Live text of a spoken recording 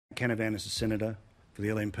Matt Canavan is a senator for the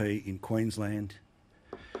LNP in Queensland.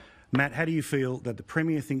 Matt, how do you feel that the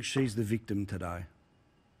Premier thinks she's the victim today?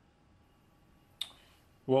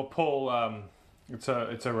 Well, Paul, it's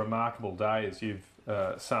a remarkable day, as you've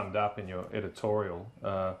summed up in your editorial.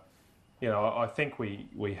 I think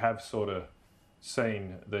we have sort of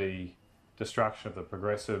seen the destruction of the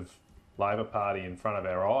progressive Labor Party in front of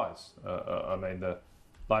our eyes. I mean, the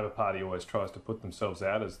Labor Party always tries to put themselves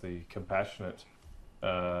out as the compassionate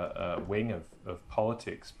wing of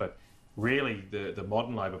politics, but really the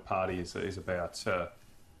modern Labor Party is about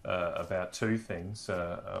two things.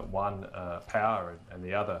 One, power, and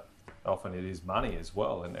the other, often it is money as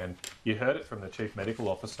well. And you heard it from the Chief Medical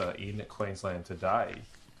Officer in Queensland today.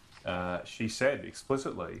 She said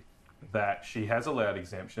explicitly that she has allowed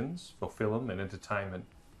exemptions for film and entertainment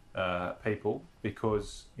people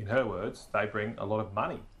because, in her words, they bring a lot of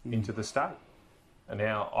money into the state. And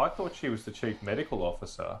now, I thought she was the Chief Medical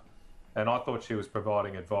Officer, and I thought she was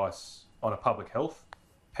providing advice on a public health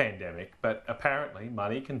pandemic, but apparently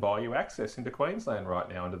money can buy you access into Queensland right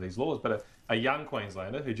now under these laws. But a young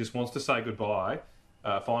Queenslander who just wants to say goodbye,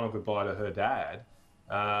 final goodbye to her dad,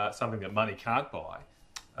 something that money can't buy,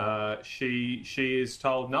 she is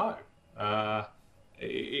told no.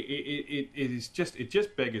 It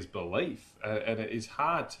just beggars belief, and it is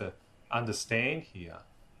hard to understand here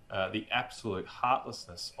the absolute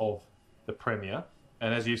heartlessness of the Premier.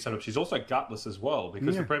 And as you've said, she's also gutless as well,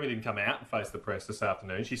 because the Premier didn't come out and face the press this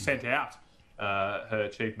afternoon. She sent out her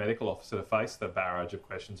Chief Medical Officer to face the barrage of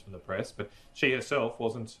questions from the press, but she herself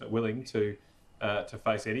wasn't willing to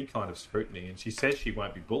face any kind of scrutiny. And she says she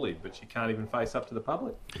won't be bullied, but she can't even face up to the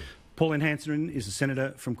public. Pauline Hanson is a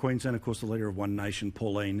senator from Queensland, of course the leader of One Nation.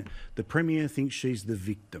 Pauline, the Premier thinks she's the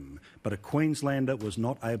victim, but a Queenslander was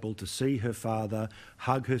not able to see her father,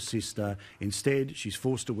 hug her sister. Instead, she's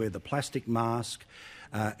forced to wear the plastic mask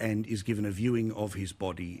and is given a viewing of his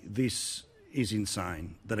body. This is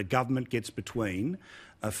insane, that a government gets between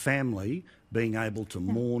a family being able to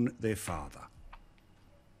mourn their father.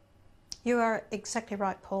 You are exactly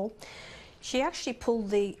right, Paul. She actually pulled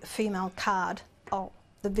the female card. Oh,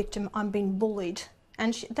 the victim, I'm being bullied.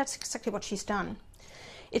 And that's exactly what she's done.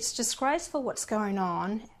 It's disgraceful what's going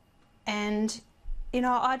on. And,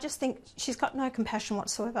 I just think she's got no compassion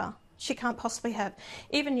whatsoever. She can't possibly have.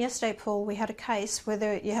 Even yesterday, Paul, we had a case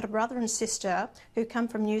where you had a brother and sister who come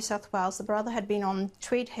from New South Wales. The brother had been on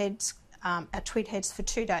Tweed Heads, at Tweed Heads for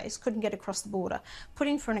 2 days, couldn't get across the border. Put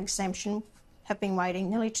in for an exemption, have been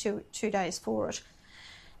waiting nearly two days for it.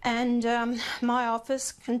 And my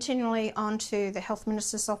office, continually onto the Health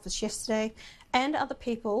Minister's office yesterday, and other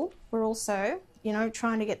people were also,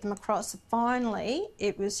 trying to get them across. Finally,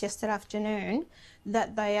 it was yesterday afternoon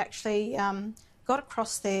that they actually got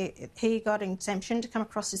across there. He got an exemption to come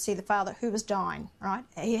across to see the father, who was dying, right?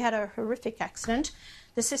 He had a horrific accident.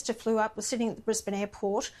 The sister flew up, was sitting at the Brisbane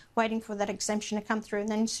airport waiting for that exemption to come through, and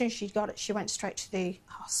then as soon as she got it, she went straight to the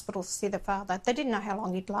hospital to see the father. They didn't know how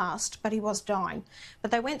long he'd last, but he was dying.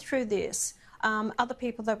 But they went through this. Other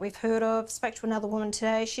people that we've heard of, spoke to another woman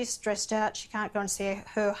today, she's stressed out, she can't go and see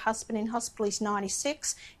her husband in hospital, he's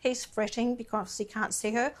 96, he's fretting because he can't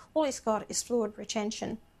see her. All he's got is fluid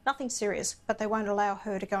retention. Nothing serious, but they won't allow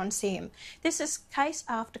her to go and see him. This is case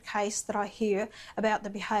after case that I hear about the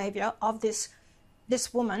behaviour of this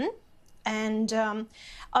woman, and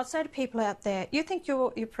I'd say to people out there, you think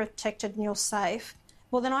you're protected and you're safe,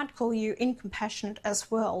 well then I'd call you incompassionate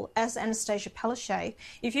as well as Annastacia Palaszczuk.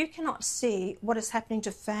 If you cannot see what is happening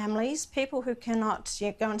to families, people who cannot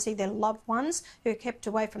go and see their loved ones, who are kept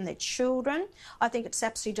away from their children, I think it's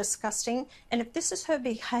absolutely disgusting. And if this is her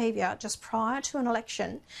behaviour just prior to an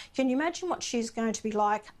election, can you imagine what she's going to be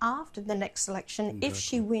like after the next election if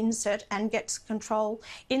she wins it and gets control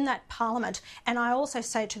in that parliament? And I also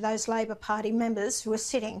say to those Labor Party members who are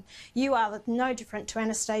sitting, you are no different to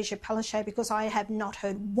Annastacia Palaszczuk, because I have not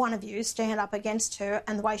heard one of you stand up against her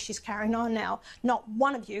and the way she's carrying on now. Not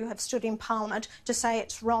one of you have stood in Parliament to say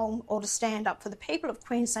it's wrong or to stand up for the people of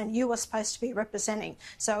Queensland you are supposed to be representing.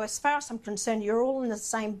 So as far as I'm concerned, you're all in the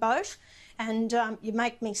same boat, and you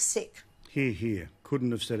make me sick. Hear. Couldn't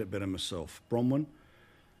have said it better myself. Bronwyn,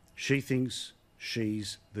 she thinks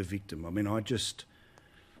she's the victim. I mean,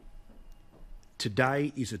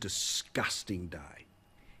 today is a disgusting day.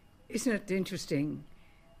 Isn't it interesting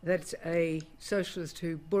that a socialist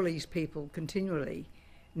who bullies people continually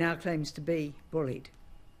now claims to be bullied?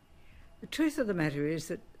 The truth of the matter is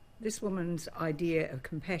that this woman's idea of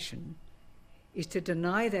compassion is to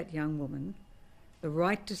deny that young woman the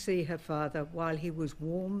right to see her father while he was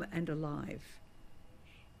warm and alive,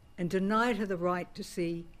 and denied her the right to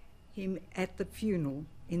see him at the funeral,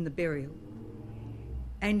 in the burial.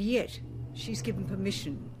 and yet she's given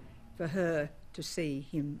permission for her to see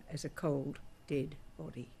him as a cold, dead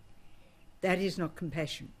body. That is not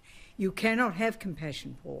compassion. You cannot have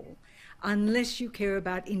compassion, Paul, unless you care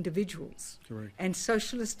about individuals. Correct. And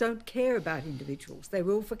socialists don't care about individuals. They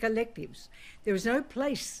rule for collectives. There is no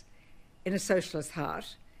place in a socialist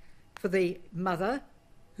heart for the mother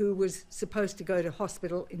who was supposed to go to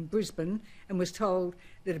hospital in Brisbane and was told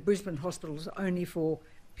that a Brisbane hospital was only for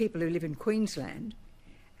people who live in Queensland,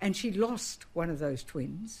 and she lost one of those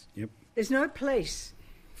twins. Yep. There's no place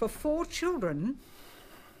for 4 children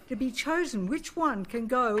to be chosen which one can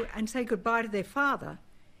go and say goodbye to their father.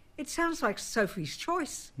 It sounds like Sophie's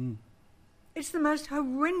Choice. It's the most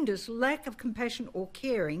horrendous lack of compassion or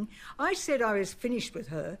caring. I said I was finished with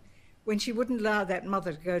her when she wouldn't allow that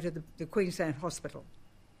mother to go to the Queensland hospital.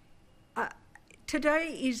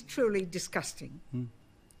 Today is truly disgusting.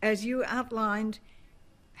 As you outlined,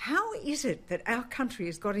 how is it that our country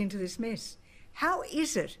has got into this mess? How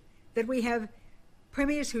is it that we have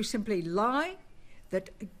premiers who simply lie, that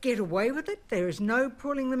get away with it? There is no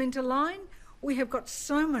pulling them into line. We have got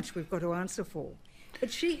so much we've got to answer for.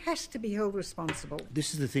 But she has to be held responsible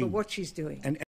This is the thing. for what she's doing. And